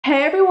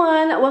Hey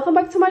everyone, welcome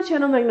back to my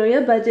channel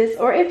Magnoliaxbudgets,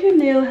 or if you're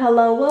new,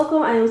 hello,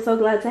 welcome. I am so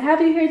glad to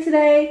have you here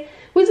today.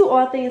 We do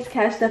all things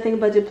cash stuffing,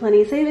 budget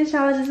planning, savings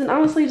challenges, and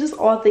honestly just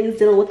all things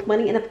dealing with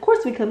money, and of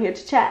course we come here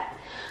to chat.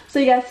 So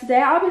you guys,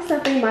 today I'll be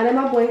stuffing mine and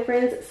my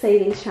boyfriend's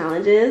savings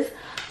challenges.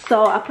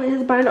 So I put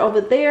his binder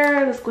over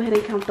there. Let's go ahead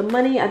and count the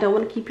money. I don't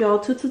want to keep y'all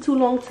too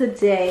long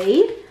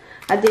today.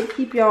 I did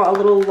keep y'all a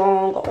little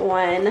long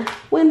on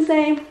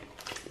Wednesday.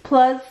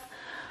 Plus,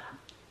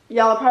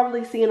 y'all are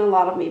probably seeing a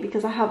lot of me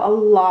because I have a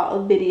lot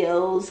of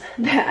videos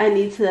that I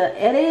need to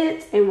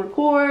edit and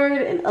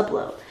record and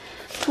upload.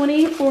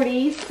 20,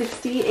 40,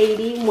 60,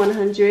 80,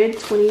 100,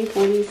 20,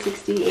 40,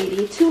 60,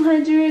 80,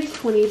 200,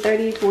 20,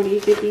 30, 40,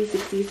 50,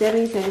 60,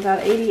 70,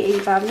 75, 80,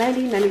 85,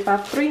 90,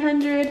 95,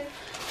 300,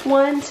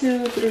 1,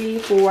 2, 3,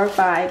 4,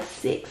 5,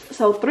 6.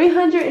 So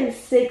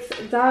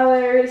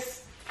 $306.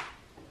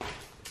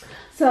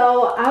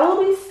 So I will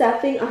be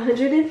stuffing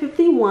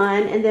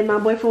 151 and then my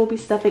boyfriend will be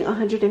stuffing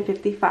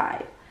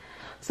 155.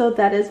 So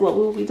that is what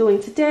we will be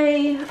doing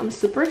today. I'm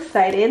super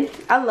excited.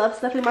 I love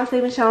stuffing my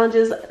savings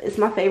challenges. It's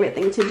my favorite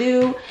thing to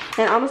do.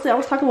 And honestly, I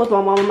was talking with my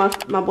mom and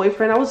my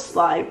boyfriend. I was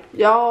like,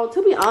 y'all,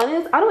 to be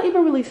honest, I don't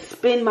even really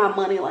spend my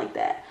money like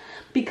that.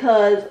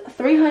 Because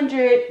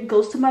 $300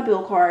 goes to my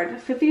bill card.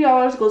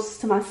 $50 goes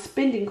to my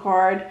spending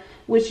card,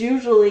 which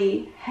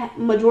usually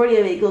majority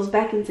of it goes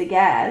back into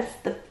gas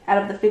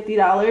out of the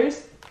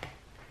 $50.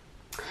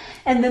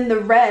 And then the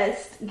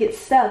rest gets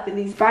stuffed in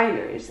these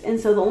binders. And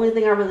so the only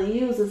thing I really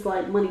use is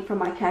like money from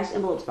my cash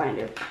envelopes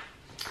binder.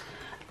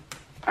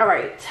 All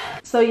right.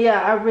 So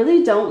yeah, I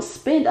really don't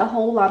spend a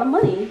whole lot of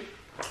money,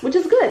 which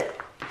is good.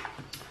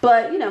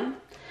 But you know,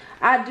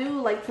 I do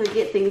like to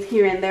get things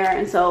here and there.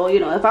 And so, you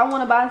know, if I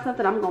want to buy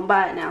something, I'm going to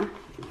buy it now.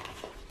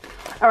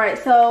 All right.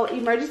 So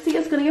emergency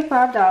is going to get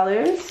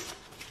 $5.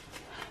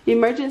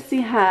 Emergency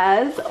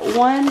has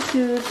 1,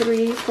 2,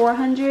 3,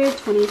 400,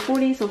 20,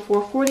 40. So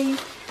 440.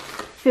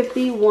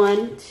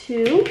 51,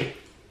 2.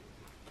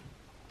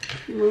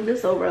 Move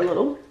this over a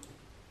little.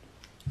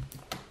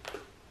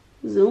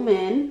 Zoom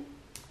in.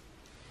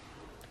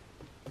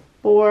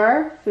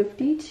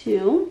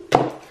 452.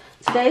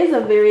 Today is a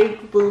very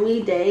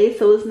gloomy day,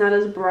 so it's not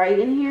as bright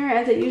in here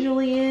as it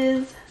usually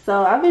is.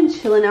 So I've been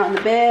chilling out in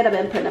the bed. I've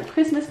been putting up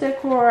Christmas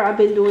decor. I've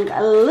been doing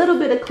a little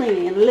bit of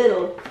cleaning.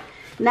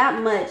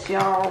 Not much,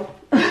 y'all.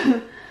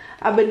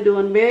 I've been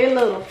doing very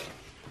little.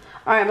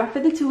 All right, my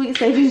 52-week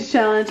savings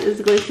challenge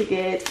is going to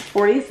get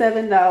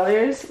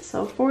 $47.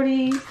 So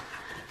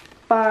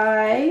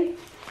 45,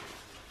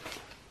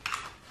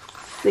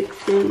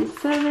 6, and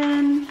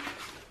 7.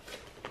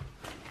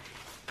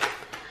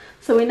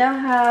 So we now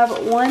have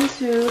 1,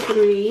 2,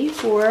 3,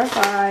 4,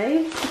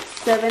 5, 6,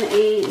 7,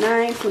 8,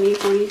 9, 20,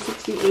 40,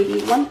 60,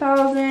 80,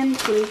 1,000,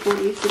 20,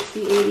 40,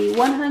 60, 80,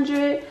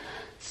 100.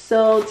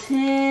 So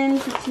 10,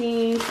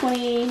 15,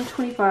 20,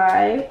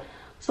 25.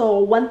 So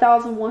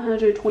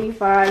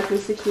 1,125 to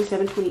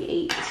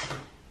 67.28.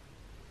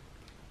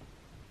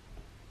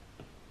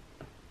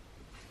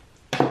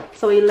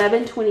 So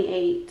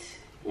 11.28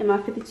 in my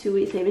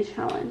 52-week savings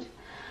challenge.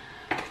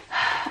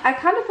 I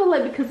kind of feel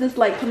like because it's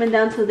like coming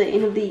down to the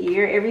end of the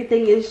year,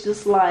 everything is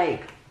just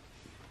like,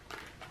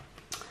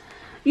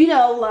 you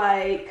know,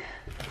 like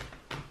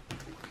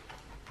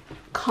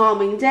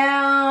calming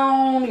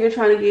down. You're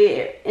trying to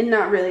get, and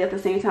not really at the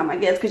same time, I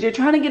guess, because you're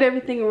trying to get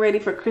everything ready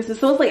for Christmas.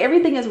 So it's like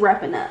everything is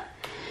wrapping up,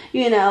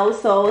 you know.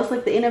 So it's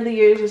like the end of the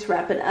year is just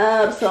wrapping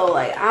up. So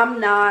like I'm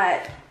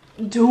not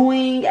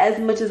doing as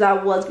much as I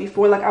was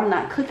before. Like I'm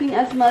not cooking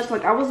as much.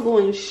 Like I was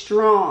going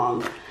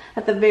strong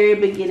at the very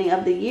beginning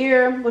of the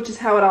year, which is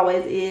how it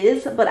always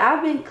is. But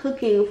I've been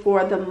cooking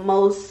for the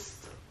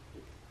most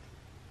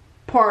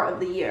part of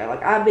the year.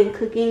 Like I've been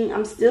cooking.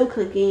 I'm still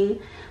cooking.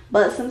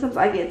 But sometimes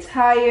I get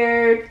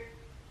tired.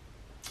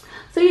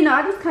 So, you know,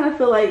 I just kind of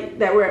feel like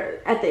that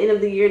we're at the end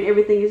of the year and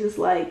everything is just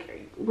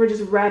like, we're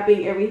just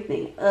wrapping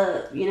everything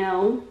up, you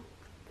know.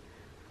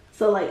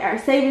 So, like, our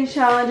savings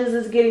challenges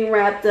is getting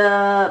wrapped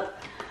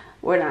up.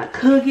 We're not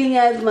cooking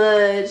as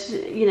much.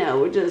 You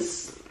know, we're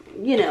just,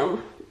 you know,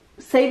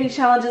 savings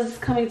challenges is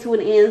coming to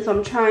an end. So,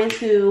 I'm trying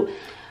to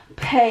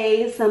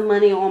pay some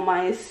money on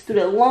my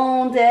student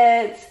loan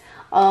debt.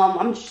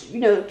 I'm, you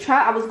know,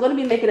 I was going to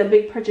be making a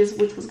big purchase,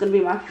 which was going to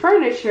be my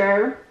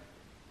furniture.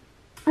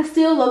 I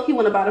still low-key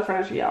want to buy the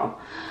furniture, y'all.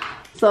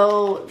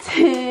 So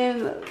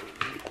 10,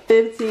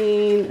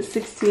 15,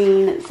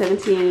 16,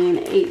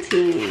 17,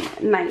 18,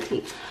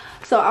 19.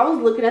 So I was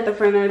looking at the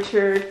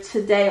furniture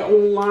today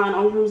online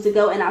on Ramsey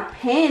and I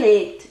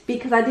panicked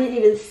because I didn't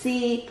even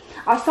see.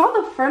 I saw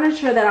the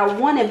furniture that I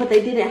wanted, but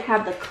they didn't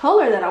have the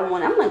color that I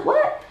wanted. I'm like,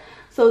 what?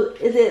 So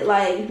is it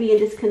like being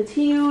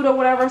discontinued or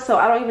whatever? So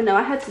I don't even know.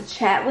 I had to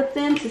chat with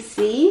them to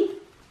see.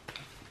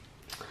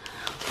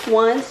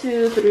 1,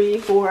 2, 3,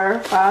 4,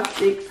 5,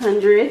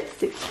 600,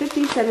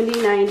 650,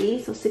 70,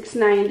 90. So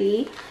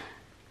 690,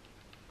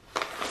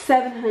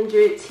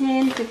 700,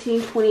 10,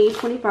 15, 20,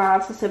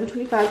 25. So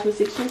 725,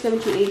 26, 27,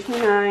 28,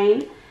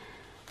 29,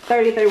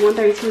 30, 31,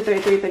 32,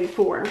 33,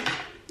 34.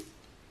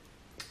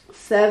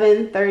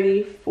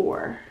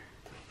 734.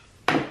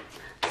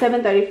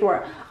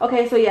 $734.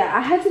 Okay, so yeah, I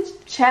had to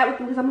chat with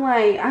him because I'm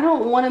like, I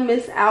don't want to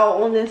miss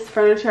out on this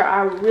furniture.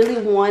 I really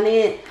want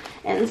it.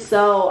 And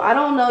so I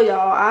don't know,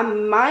 y'all, I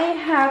might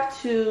have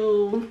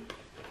to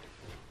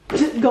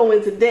go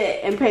into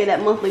debt and pay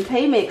that monthly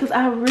payment because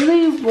I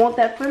really want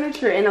that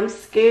furniture, and I'm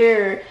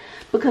scared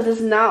because it's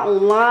not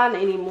online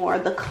anymore,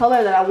 the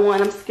color that I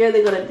want. I'm scared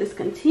they're gonna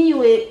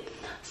discontinue it.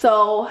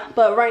 So,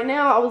 but right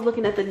now I was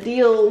looking at the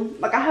deal.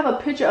 Like, I have a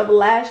picture of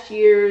last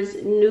year's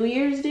New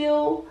Year's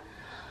deal,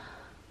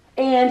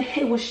 and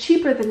it was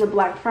cheaper than the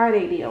Black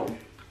Friday deal.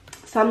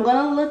 So I'm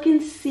gonna look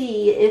and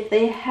see if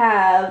they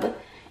have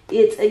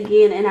it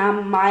again, and I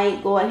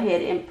might go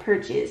ahead and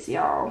purchase,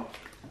 y'all.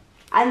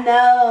 I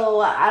know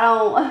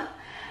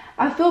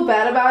I feel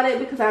bad about it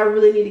because I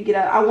really need to get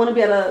out. I want to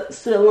be out of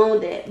student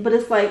loan debt, but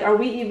it's like, are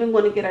we even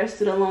going to get our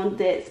student loan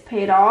debts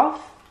paid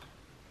off?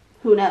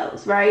 Who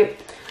knows, right?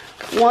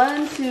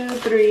 1, 2,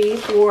 3,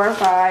 4,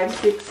 5,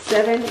 6,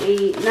 7,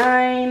 8,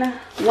 9,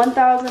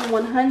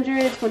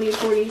 1,100, 20,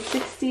 40,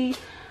 60.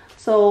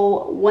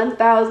 So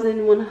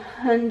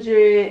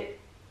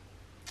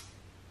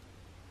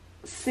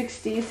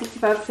 1,160,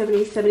 65,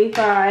 70,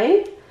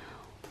 75.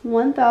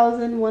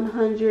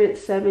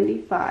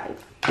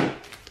 1,175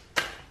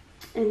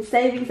 in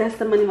savings. That's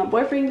the money my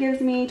boyfriend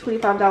gives me,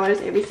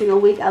 $25 every single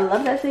week. I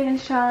love that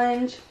savings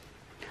challenge.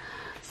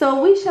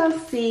 So we shall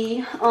see.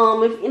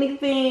 If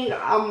anything,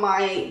 I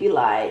might be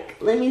like,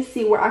 let me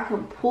see where I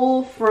can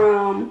pull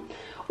from,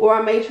 or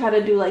I may try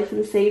to do like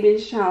some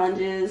savings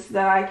challenges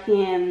that I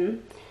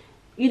can,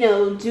 you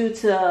know, do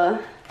to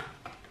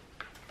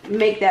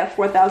make that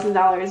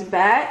 $4,000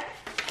 back,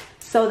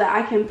 so that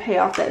I can pay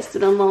off that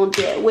student loan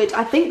debt, which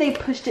I think they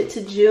pushed it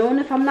to June,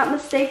 if I'm not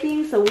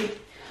mistaken. So we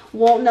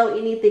won't know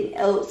anything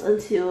else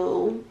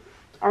until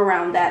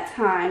around that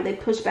time. They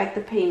pushed back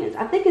the payments.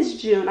 I think it's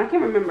June. I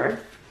can't remember.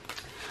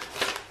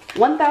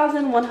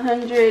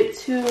 1,100,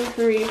 2,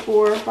 3,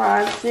 4,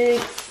 5,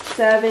 6,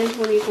 7,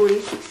 20, 40,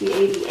 60,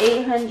 80,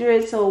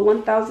 800. So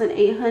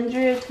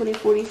 1,800, 20,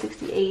 40,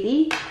 60,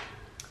 80.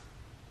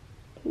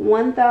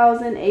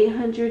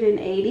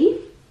 1,880.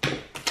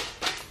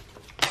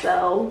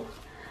 So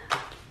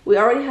we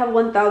already have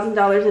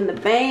 $1,000 in the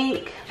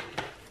bank.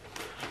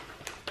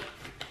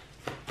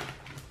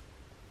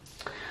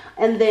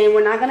 And then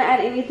we're not going to add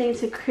anything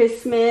to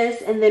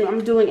Christmas. And then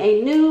I'm doing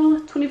a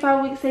new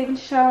 25-week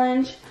savings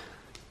challenge.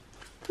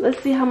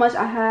 Let's see how much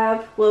I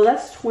have. Well,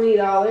 that's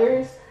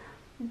 $20.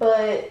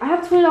 But I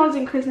have $20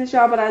 in Christmas,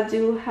 y'all. But I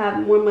do have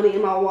more money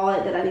in my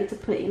wallet that I need to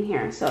put in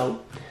here. So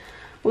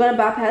we're going to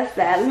bypass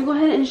that. Let me go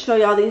ahead and show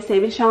y'all these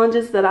savings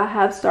challenges that I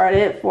have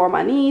started for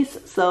my niece.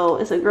 So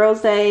it's a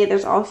girls' day.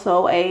 There's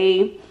also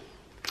a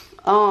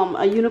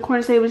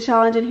unicorn savings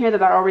challenge in here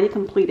that I already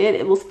completed.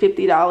 It was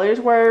 $50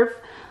 worth.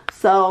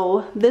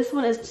 So this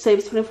one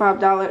saves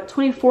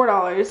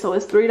 $24. So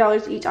it's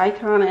 $3 each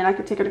icon, and I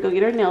could take her to go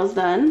get her nails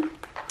done.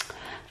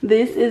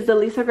 This is the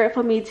Lisa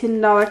Grateful Me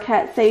 $10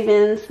 cat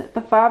savings,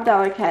 the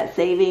 $5 cat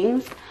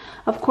savings.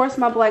 Of course,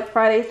 my Black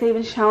Friday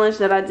savings challenge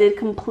that I did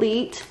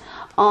complete.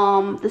 The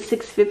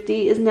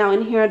 $650 is now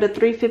in here. The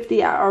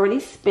 $350 I already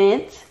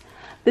spent.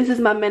 This is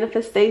my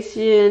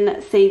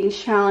manifestation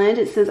savings challenge.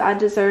 It says I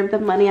deserve the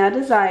money I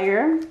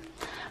desire.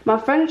 My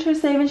furniture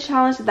savings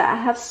challenge that I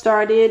have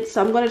started. So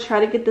I'm going to try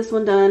to get this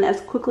one done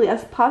as quickly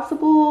as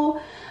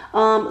possible,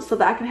 so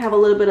that I can have a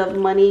little bit of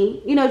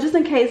money, you know, just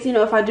in case, you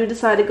know, if I do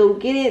decide to go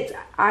get it,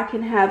 I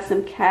can have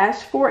some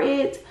cash for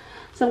it.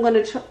 So I'm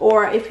going to,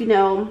 or if, you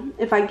know,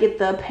 if I get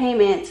the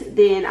payment,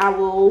 then I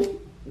will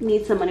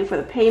need some money for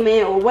the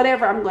payment or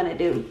whatever I'm going to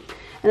do.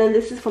 And then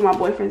this is for my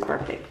boyfriend's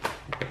birthday.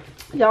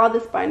 Y'all,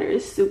 this binder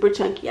is super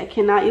chunky. I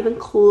cannot even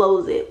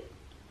close it.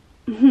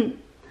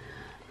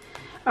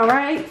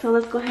 Alright, so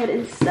let's go ahead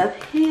and stuff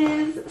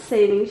his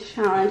savings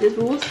challenges.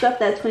 We will stuff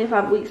that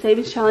 25-week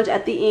savings challenge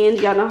at the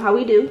end. Y'all know how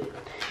we do.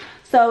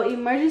 So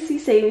emergency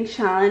savings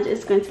challenge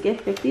is going to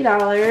get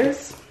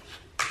 $50.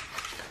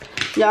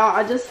 Y'all,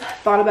 I just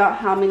thought about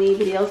how many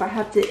videos I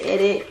have to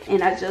edit,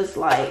 and I just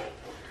like,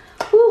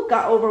 whew,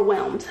 got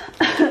overwhelmed.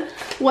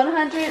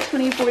 100,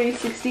 20, 40,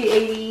 60,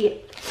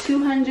 80,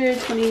 200,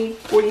 20,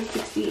 40,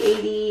 60,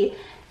 80,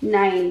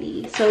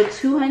 90. So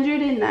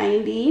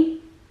 290.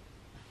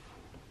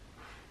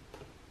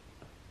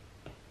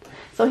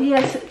 So he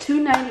has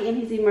 $290 in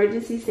his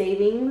emergency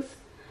savings,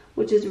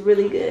 which is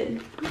really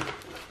good.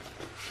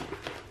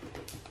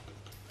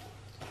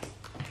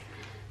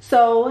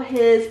 So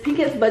his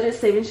Pinket's Budget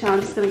Savings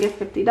Challenge is going to get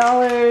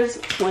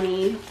 $50,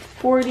 20,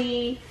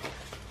 40,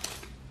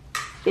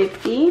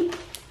 50.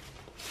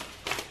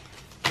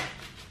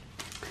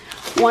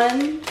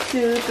 1,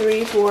 2,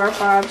 3, 4,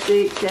 5,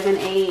 6, 7,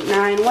 8,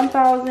 9,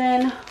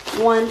 1,000.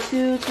 1,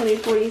 2, 20,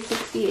 40,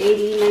 60,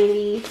 80,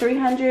 90,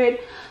 300.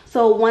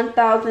 So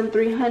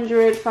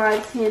 1,300,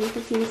 5, 10,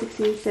 15,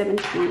 16,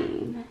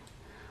 17.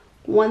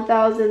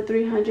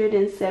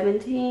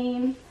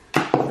 1,317.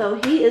 So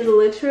he is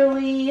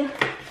literally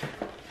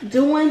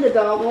doing the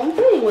doggone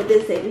thing with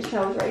this savings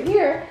challenge right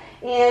here.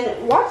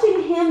 And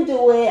watching him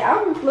do it,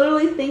 I'm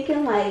literally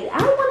thinking like, I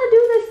want to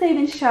do this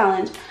savings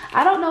challenge.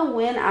 I don't know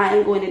when I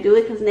am going to do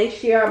it, because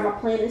next year my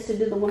plan is to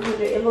do the 100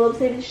 envelope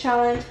savings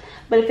challenge.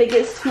 But if it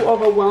gets too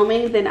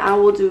overwhelming, then I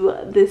will do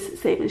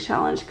this savings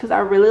challenge, because I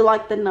really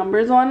like the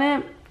numbers on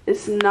it.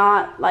 It's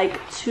not like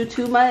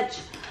too much.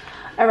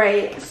 All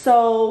right,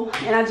 so,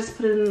 and I just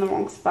put it in the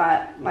wrong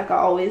spot like I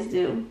always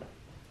do.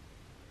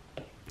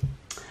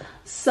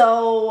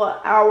 So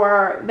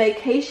our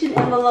vacation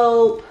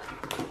envelope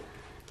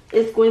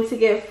is going to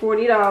get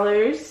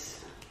 $40.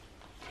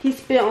 He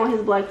spent on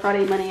his Black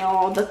Friday money,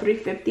 all the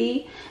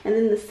 $350, and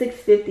then the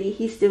 $650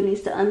 he still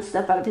needs to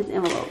unstuff out of his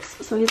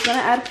envelopes. So he's gonna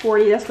add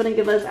 $40. That's gonna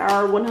give us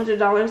our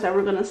 $100 that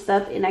we're gonna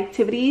stuff in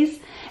activities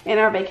and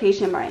our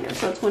vacation binder.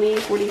 So 20,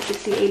 40,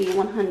 60, 80,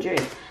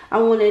 100. I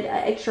wanted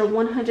an extra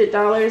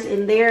 $100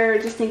 in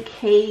there just in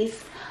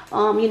case,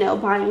 you know,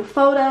 buying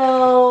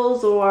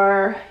photos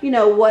or, you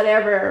know,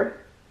 whatever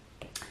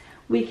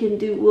we can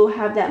do. We'll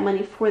have that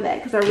money for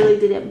that, because I really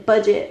didn't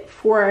budget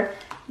for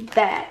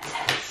that.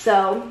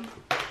 So,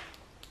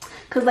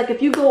 because like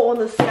if you go on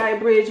the Sky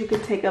Bridge, you can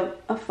take a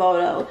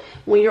photo.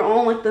 When you're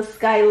on like the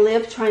Sky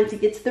Lift trying to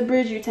get to the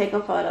bridge, you take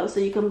a photo,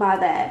 so you can buy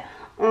that.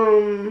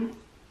 And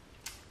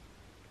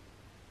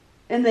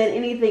then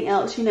anything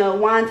else, you know,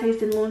 wine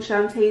tasting,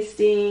 moonshine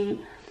tasting,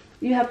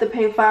 you have to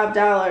pay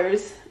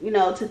 $5, you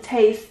know, to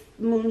taste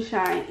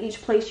moonshine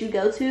each place you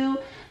go to.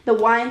 The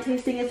wine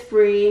tasting is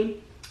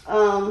free.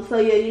 So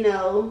yeah, you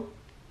know,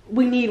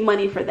 we need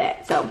money for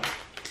that. So,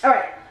 all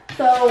right,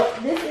 so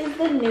this is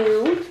the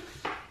new,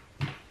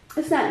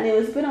 it's not new,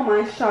 it's been on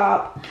my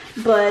shop,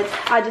 but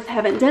I just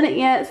haven't done it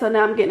yet, so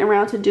now I'm getting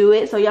around to do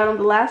it. So y'all know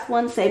the last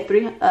one saved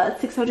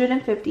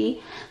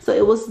 $650, so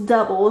it was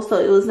double, so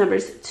it was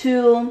numbers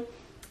 2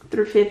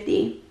 through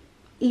 50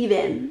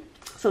 even,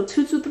 so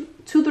 2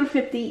 through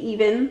 50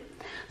 even.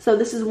 So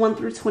this is 1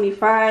 through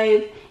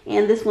 25,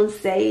 and this one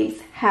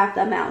saves half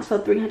the amount, so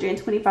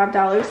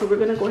 $325. So we're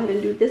gonna go ahead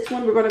and do this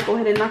one. We're gonna go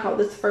ahead and knock out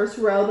this first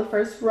row. The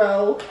first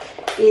row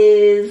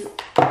is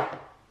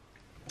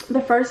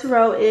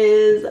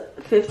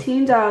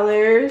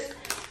 $15,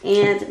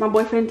 and my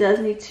boyfriend does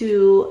need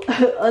to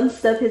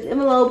unstuff his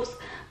envelopes,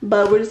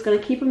 but we're just gonna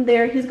keep him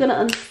there. He's gonna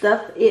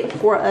unstuff it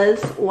for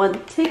us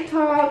on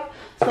TikTok.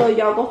 So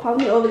y'all go follow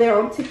me over there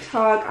on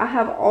TikTok. I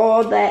have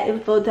all that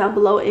info down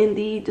below in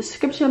the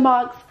description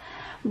box.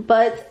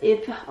 But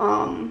if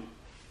I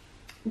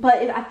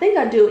think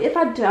I do. If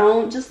I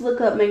don't, just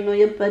look up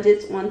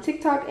Magnoliaxbudgets on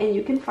TikTok and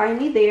you can find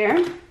me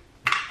there.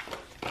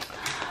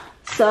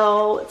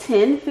 So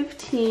 10,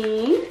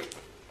 15.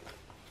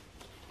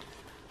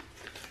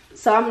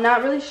 So I'm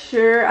not really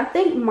sure. I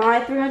think my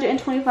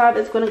 $325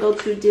 is going to go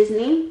to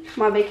Disney,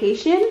 my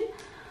vacation.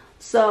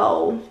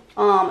 So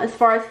as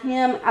far as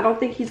him, I don't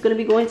think he's going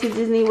to be going to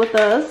Disney with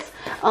us.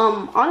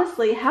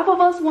 Honestly, half of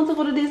us want to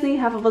go to Disney,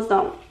 half of us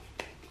don't.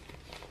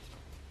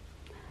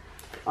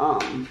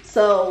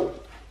 So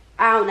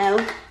I don't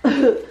know.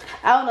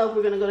 I don't know if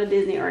we're going to go to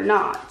Disney or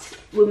not.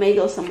 We may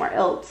go somewhere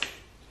else.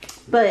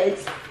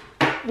 But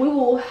I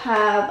will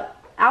have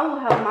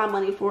my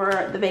money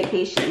for the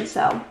vacation.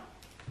 So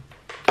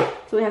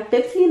we have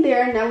 15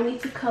 there. Now we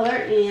need to color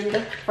in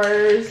the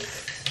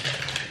first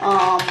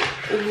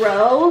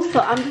row. So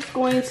I'm just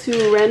going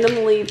to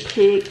randomly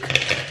pick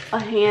a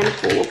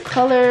handful of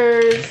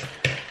colors,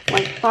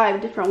 like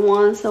 5 different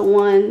ones. So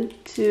 1,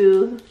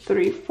 2,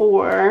 3,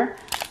 4,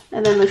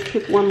 and then let's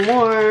pick one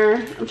more.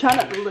 I'm trying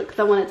not to look because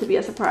I want it to be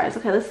a surprise.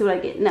 Okay, let's see what I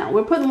get. Now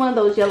we're putting one of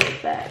those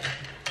yellows back,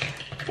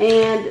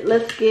 and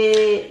let's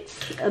get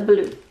a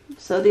blue.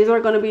 So these are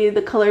going to be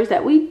the colors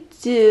that we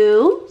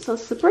do. So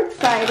super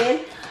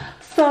excited.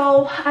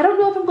 So I don't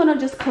know if I'm going to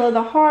just color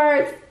the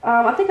hearts.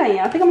 I think I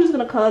am. I think I'm just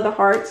going to color the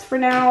hearts for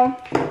now.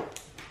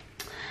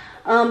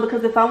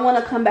 Because if I want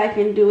to come back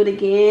and do it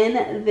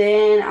again,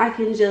 then I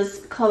can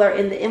just color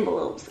in the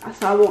envelopes.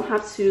 So I won't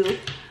have to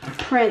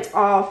print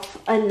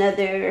off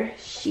another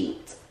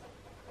sheet.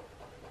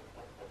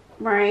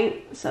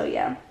 Right? So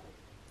yeah.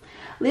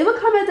 Leave a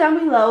comment down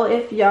below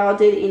if y'all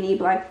did any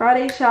Black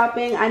Friday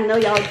shopping. I know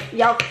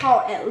y'all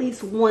caught at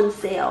least one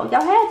sale.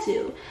 Y'all had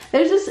to.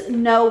 There's just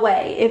no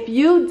way. If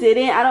you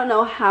didn't, I don't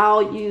know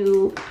how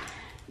you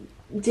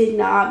did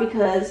not,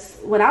 because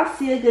when I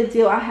see a good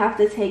deal, I have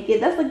to take it.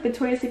 That's like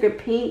Victoria's Secret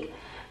pink.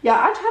 Y'all,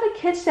 I try to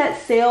catch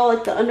that sale,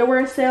 like the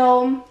underwear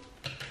sale,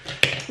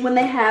 when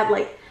they have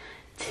like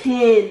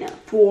 10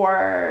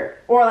 for,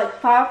 or like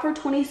 5 for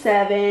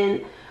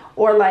 $27,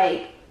 or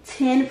like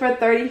 10 for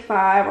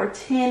 $35, or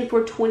 10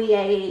 for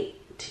 $28,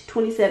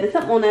 $27,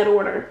 something on that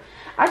order.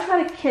 I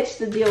try to catch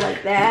the deal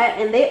like that,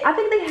 and I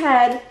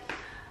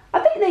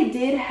think they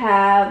did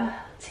have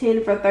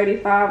 10 for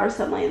 $35 or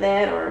something like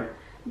that,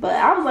 but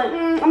I was like,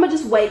 I'm gonna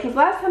just wait, because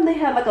last time they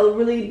had like a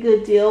really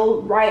good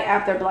deal right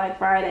after Black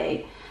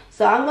Friday.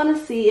 So I'm gonna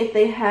see if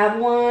they have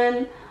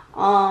one.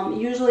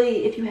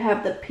 Usually if you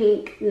have the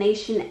Pink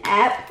Nation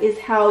app is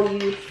how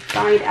you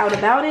find out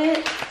about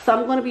it. So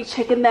I'm going to be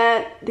checking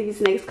that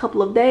these next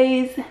couple of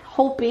days,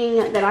 hoping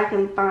that I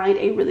can find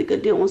a really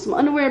good deal on some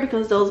underwear,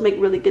 because those make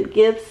really good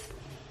gifts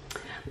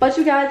But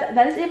you guys,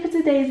 that is it for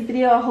today's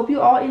video. I hope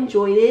you all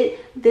enjoyed it.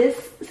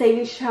 This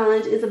savings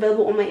challenge is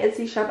available on my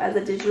Etsy shop as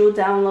a digital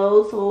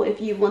download, so if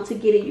you want to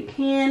get it, you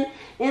can.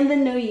 In the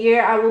new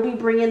year, I will be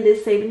bringing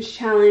this savings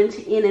challenge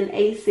in an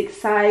A6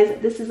 size.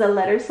 This is a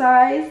letter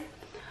size.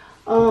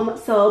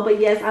 But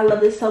yes, I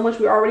love this so much.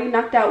 We already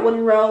knocked out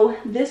one row.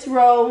 This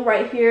row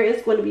right here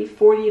is going to be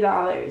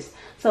 $40.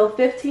 So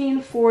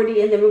 15,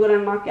 40, and then we're going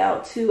to knock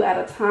out 2 at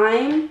a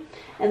time,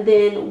 and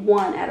then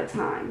 1 at a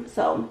time.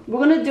 So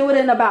we're going to do it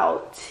in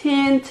about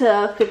 10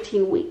 to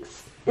 15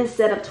 weeks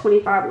instead of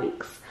 25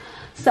 weeks.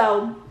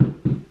 So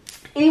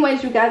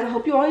anyways, you guys, I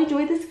hope you all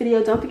enjoyed this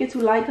video. Don't forget to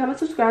like, comment,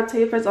 subscribe, tell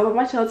your friends all about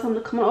my channel, tell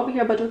them to come on over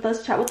here, budget with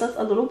us, chat with us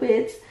a little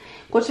bit.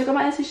 Go check out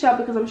my Etsy shop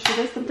because I'm sure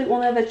there's something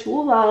on there that you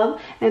will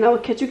love. And I will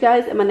catch you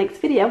guys in my next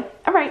video.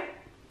 All right,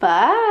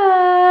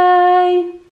 bye.